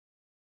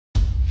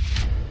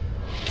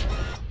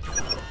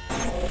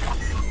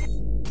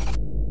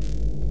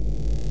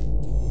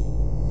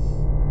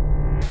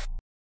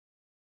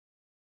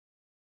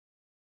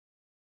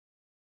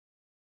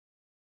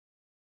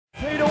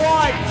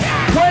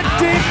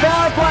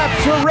5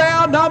 laps for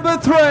round number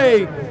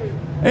 3.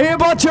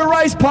 Boettcher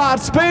Race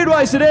Parts,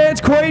 Speedway,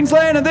 Sedans,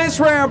 Queensland, and this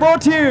round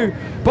brought to you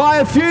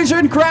by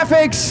Fusion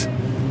Graphics.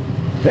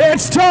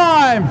 It's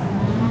time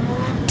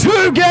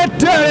to get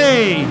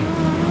dirty.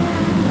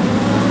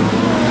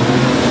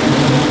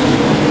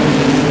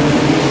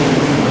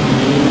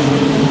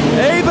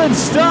 Even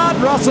start,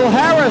 Russell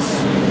Harris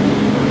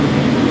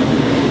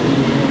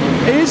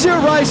is your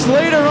race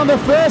leader on the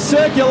first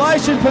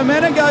circulation.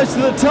 Pimenta goes to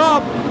the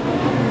top.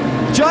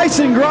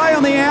 Jason Gray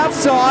on the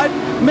outside.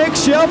 Mick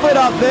Shelford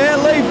up there.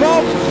 Lee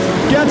Volk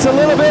gets a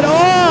little bit.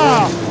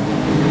 Oh!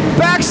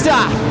 Baxter!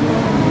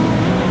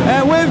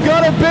 And we've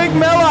got a big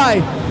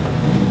melee.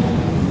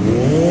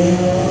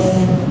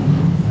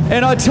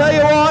 And I tell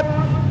you what,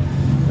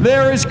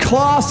 there is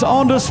class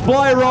on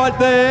display right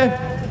there.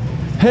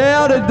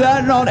 How did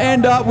that not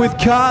end up with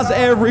cars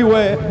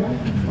everywhere?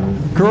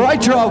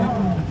 Great job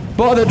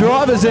by the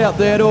drivers out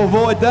there to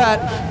avoid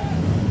that.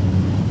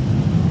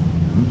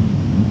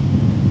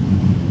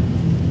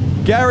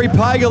 Gary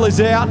Pagel is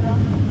out.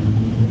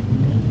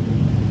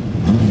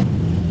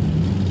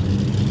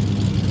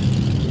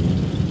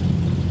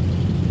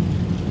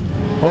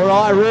 All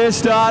right,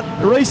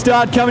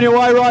 restart coming your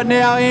way right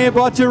now.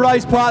 Boettcher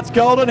Race Parts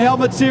Golden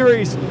Helmet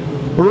Series.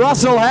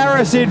 Russell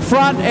Harris in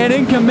front and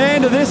in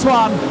command of this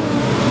one.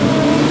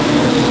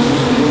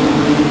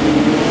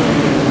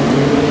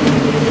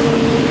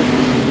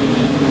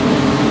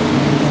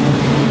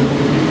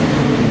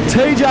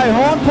 TJ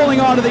Horn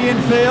pulling onto the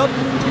infield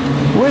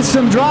with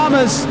some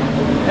dramas,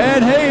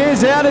 and he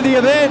is out of the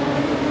event.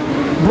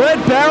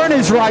 Brett Barron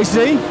is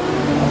racing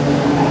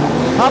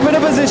up into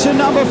position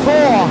number 4.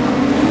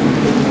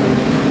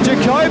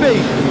 Jacoby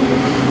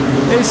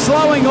is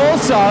slowing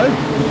also,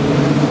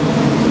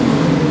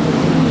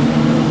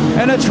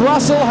 and it's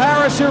Russell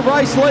Harris, your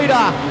race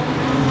leader.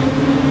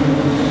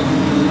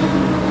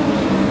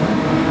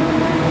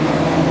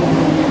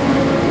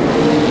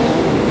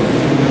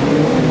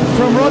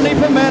 From Rodney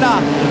Pimenta,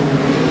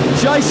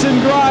 Jason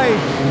Gray,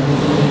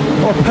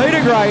 or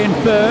Peter Gray in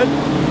 3rd.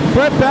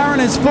 Brett Barron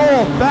is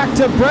 4th, back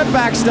to Brett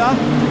Baxter,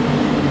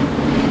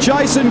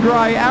 Jason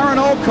Gray, Aaron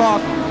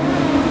Alcock,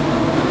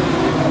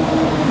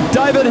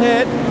 David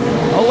Head,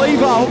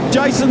 Olivo,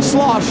 Jason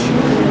Slosh,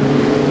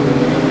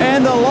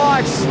 and the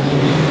likes,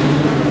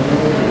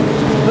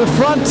 the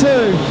front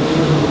 2.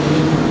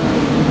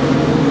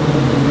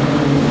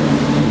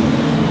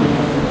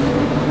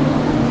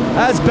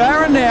 As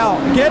Barron now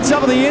gets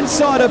up on the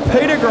inside of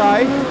Peter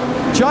Gray.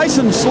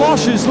 Jason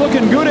Slosh is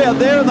looking good out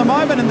there at the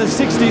moment in the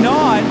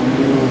 69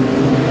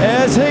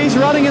 as he's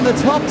running in the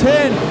top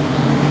 10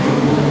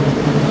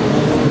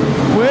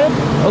 with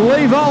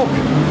Lee Volk.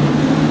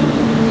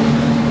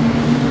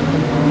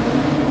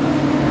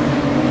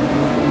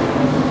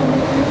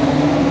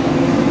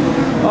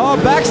 Oh,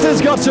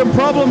 Baxter's got some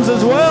problems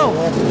as well,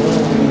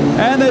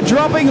 and they're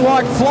dropping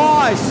like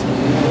flies.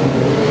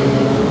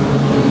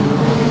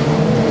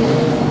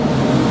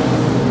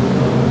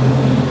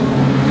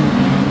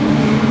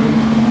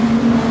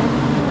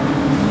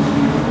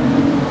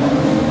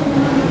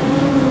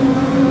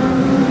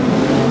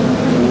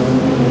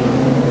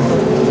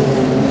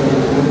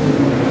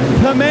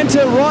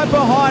 Pimenta right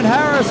behind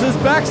Harris as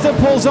Baxter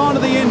pulls onto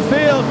the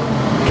infield.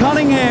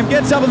 Cunningham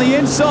gets up on the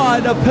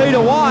inside of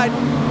Peter White.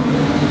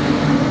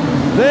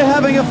 They're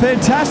having a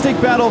fantastic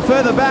battle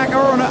further back.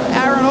 Aaron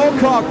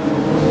Alcock,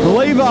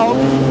 Levo,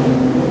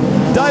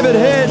 David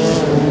Head,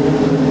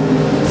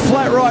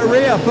 flat right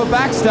rear for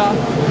Baxter.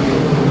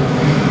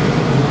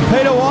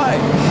 Peter White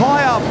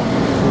high up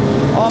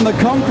on the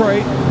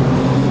concrete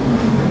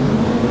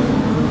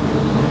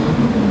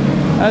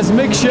as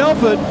Mick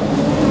Shelford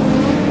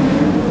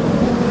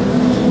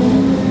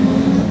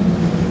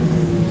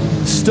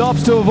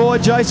stops to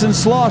avoid Jason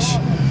Slosh,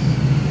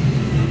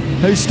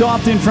 who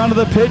stopped in front of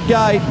the pit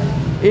gate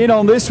in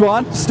on this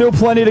one. Still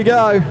plenty to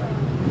go.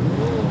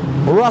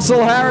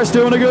 Russell Harris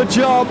doing a good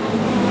job.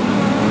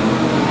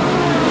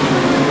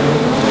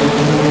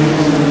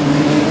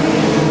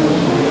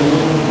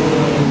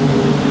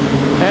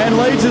 And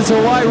leads us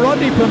away.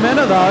 Rodney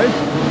Pimenta, though,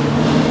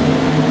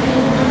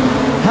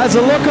 has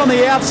a look on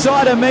the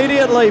outside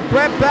immediately.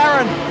 Brett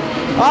Barron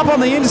up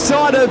on the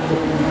inside of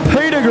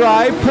Peter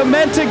Gray.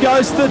 Pimenta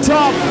goes to the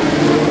top.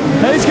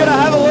 He's going to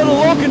have a little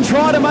look and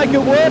try to make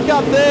it work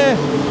up there.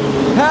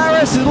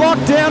 Harris is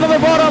locked down to the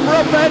bottom.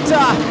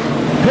 Pimenta.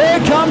 Here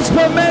comes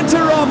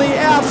Pimenta on the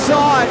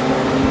outside.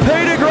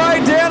 Peter Gray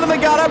down to the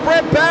gutter.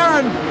 Brett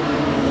Barron.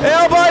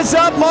 Elbows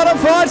up,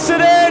 modified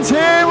sedans.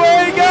 Here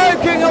we go,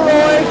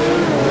 Kingaroy.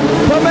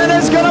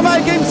 Pimenta's going to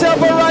make himself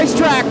a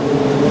racetrack.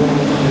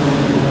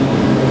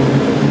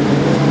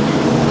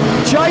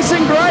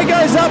 Jason Gray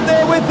goes up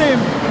there with him.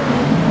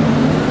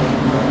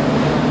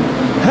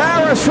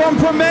 Harris from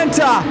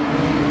Pimenta,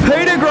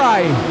 Peter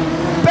Gray,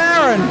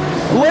 Barron,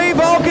 Lee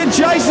Volk and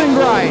Jason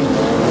Gray.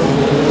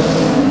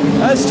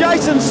 As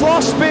Jason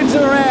Slosh spins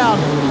around.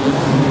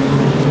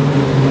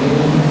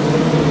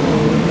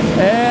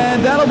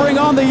 And that'll bring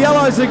on the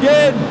yellows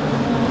again.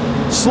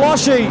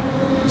 Sloshy,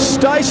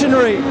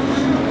 stationary.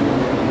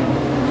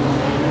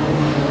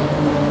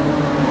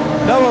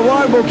 No, it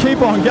won't. We'll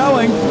keep on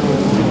going.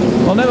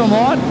 Well, never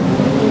mind.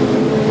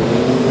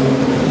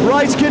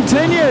 Race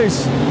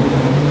continues.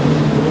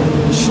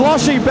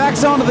 Schloshy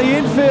backs onto the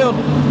infield,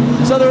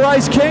 so the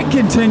race can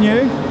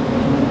continue.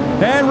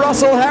 And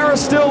Russell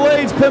Harris still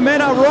leads.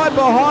 Pimenta right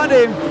behind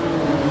him.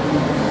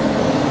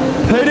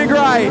 Peter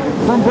Gray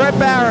from Brett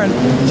Barron.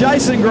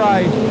 Jason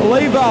Gray.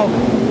 Lee Volk.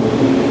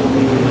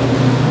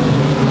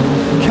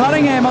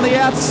 Cunningham on the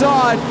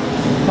outside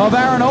of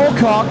Aaron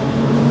Alcock.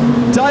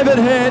 David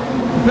Head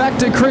back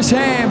to Chris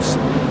Hams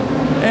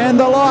and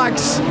the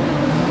likes.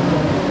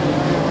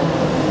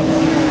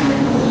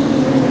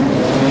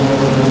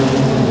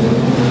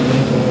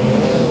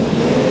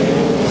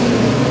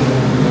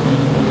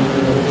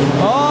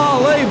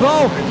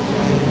 Volk.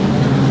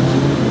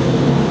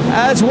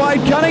 As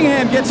Wade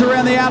Cunningham gets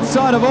around the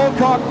outside of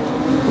Alcock,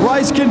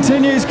 race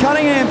continues.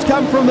 Cunningham's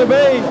come from the B,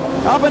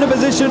 up into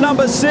position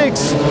number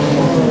 6.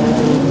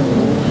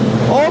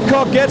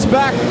 Alcock gets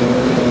back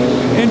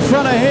in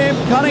front of him.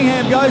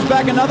 Cunningham goes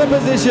back another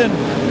position.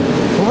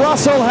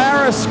 Russell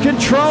Harris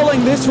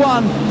controlling this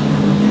one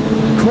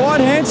quite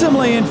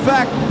handsomely. In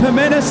fact,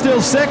 Pimenta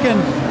still second.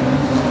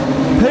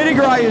 Peter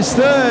Gray is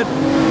third.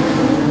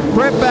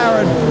 Brett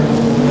Barron.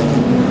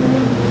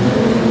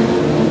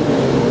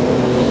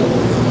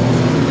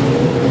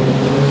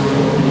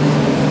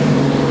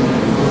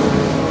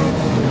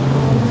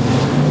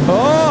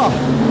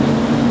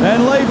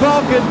 And Lee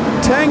Vulcan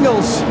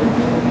tangled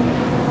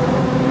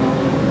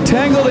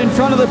in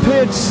front of the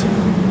pits,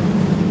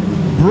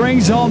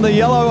 brings on the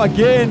yellow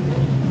again.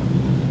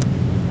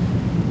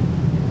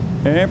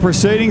 And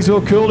proceedings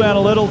will cool down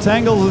a little.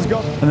 Tangles has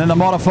got, and then the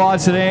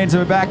modified sedans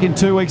are back in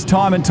 2 weeks'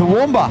 time in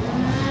Toowoomba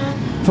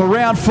for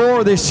round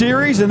 4 of this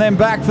series, and then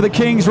back for the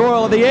King's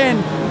Royal at the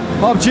end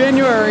of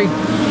January.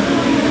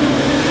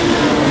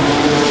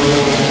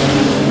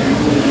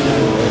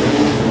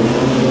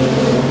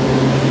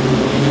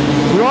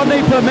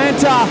 Rodney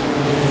Pimenta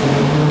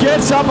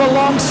gets up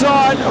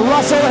alongside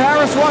Russell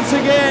Harris once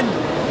again.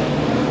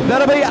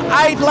 That'll be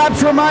 8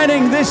 laps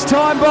remaining this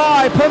time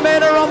by.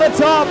 Pimenta on the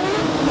top.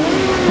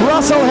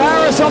 Russell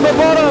Harris on the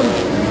bottom.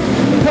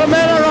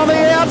 Pimenta on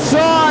the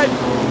outside.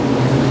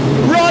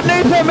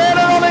 Rodney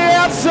Pimenta on the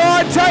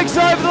outside takes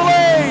over the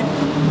lead.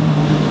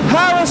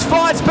 Harris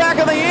fights back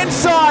on the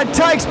inside,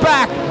 takes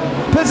back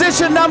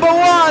position number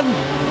 1.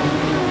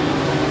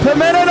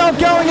 Pimenta not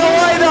going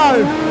away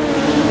though.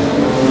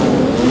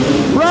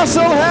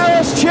 Russell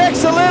Harris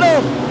checks a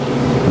little.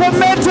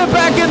 Pimenta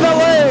back in the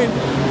lead.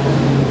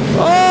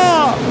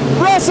 Oh,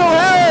 Russell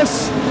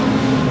Harris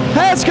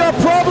has got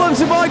problems.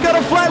 He might got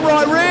a flat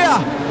right rear.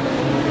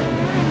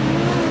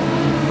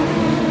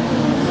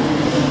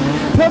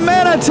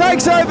 Pimenta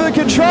takes over the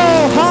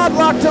control. Hard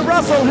luck to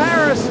Russell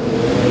Harris.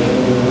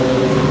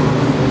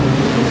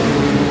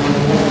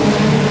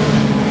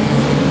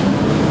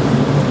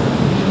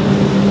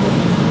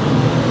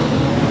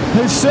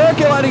 Who's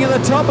circulating at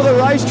the top of the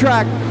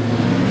racetrack.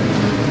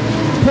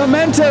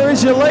 Pimenta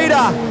is your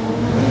leader.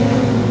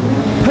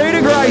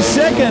 Peter Gray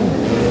second.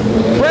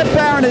 Brett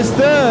Barron is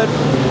third.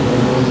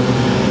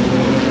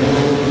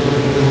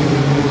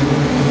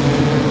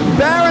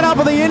 Barron up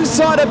on the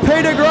inside of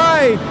Peter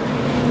Gray.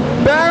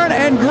 Barron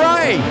and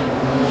Gray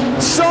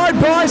side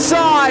by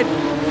side.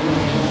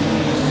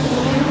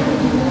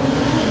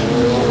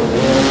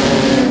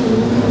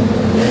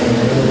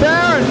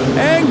 Barron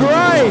and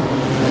Gray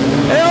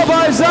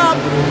elbows up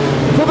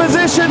for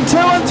position 2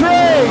 and 3.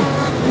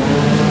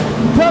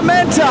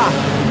 Pimenta.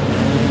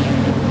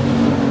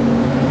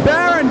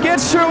 Barron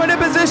gets through into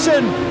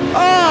position.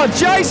 Oh,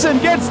 Jason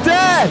gets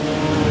there.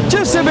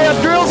 Just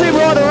about drills him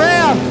right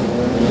around.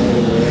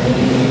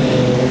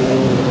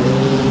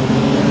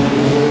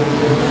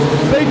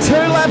 Be 2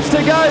 laps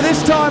to go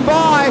this time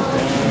by.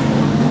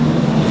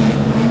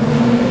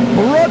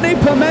 Rodney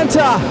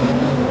Pimenta.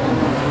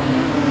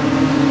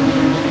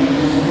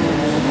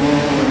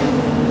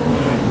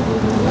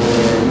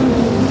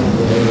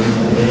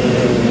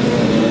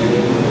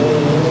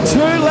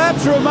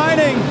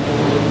 Remaining.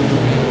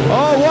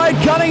 Oh, Wade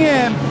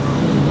Cunningham.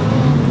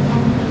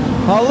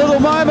 A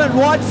little moment,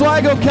 white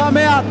flag will come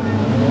out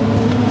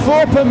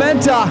for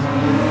Pimenta.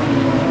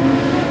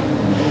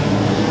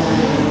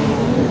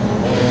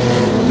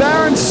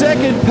 Barron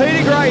second,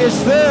 Peter Gray is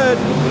third.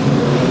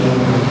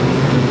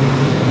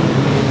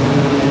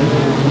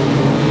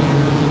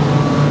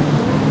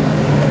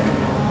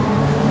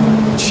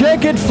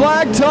 Checkered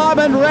flag time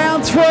in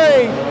round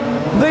 3.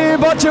 The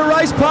Boettcher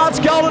Race Parts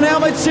Golden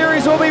Helmet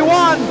Series will be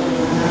won.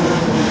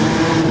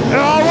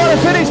 Oh, what a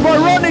finish by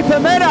Rodney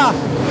Pimenta.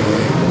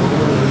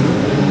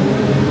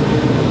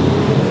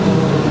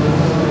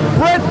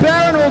 Brett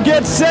Barron will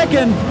get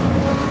second.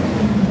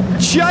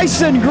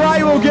 Jason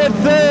Gray will get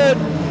third.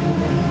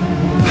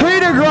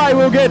 Peter Gray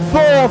will get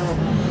fourth.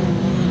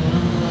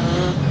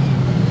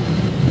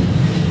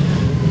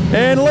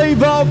 And Lee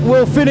Volk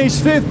will finish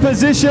 5th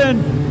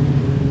position.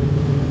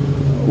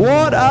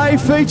 What a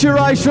feature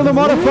race from the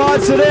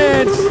modified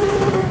sedans.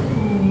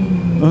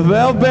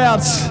 Valve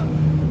Bouts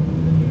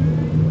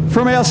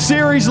from our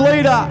series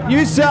leader,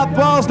 New South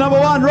Wales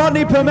 #1,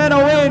 Rodney Pimenta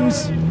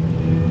wins.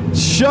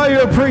 Show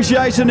your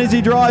appreciation as he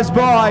drives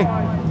by.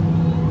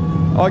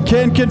 I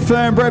can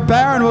confirm Brett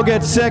Barron will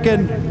get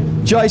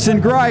second, Jason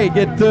Gray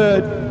get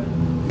third,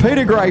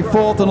 Peter Gray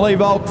fourth, and Lee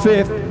Volk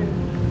fifth.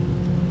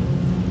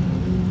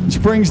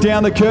 Which brings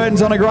down the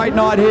curtains on a great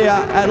night here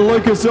at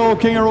Lucas Oil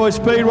Kingaroy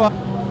Speedway.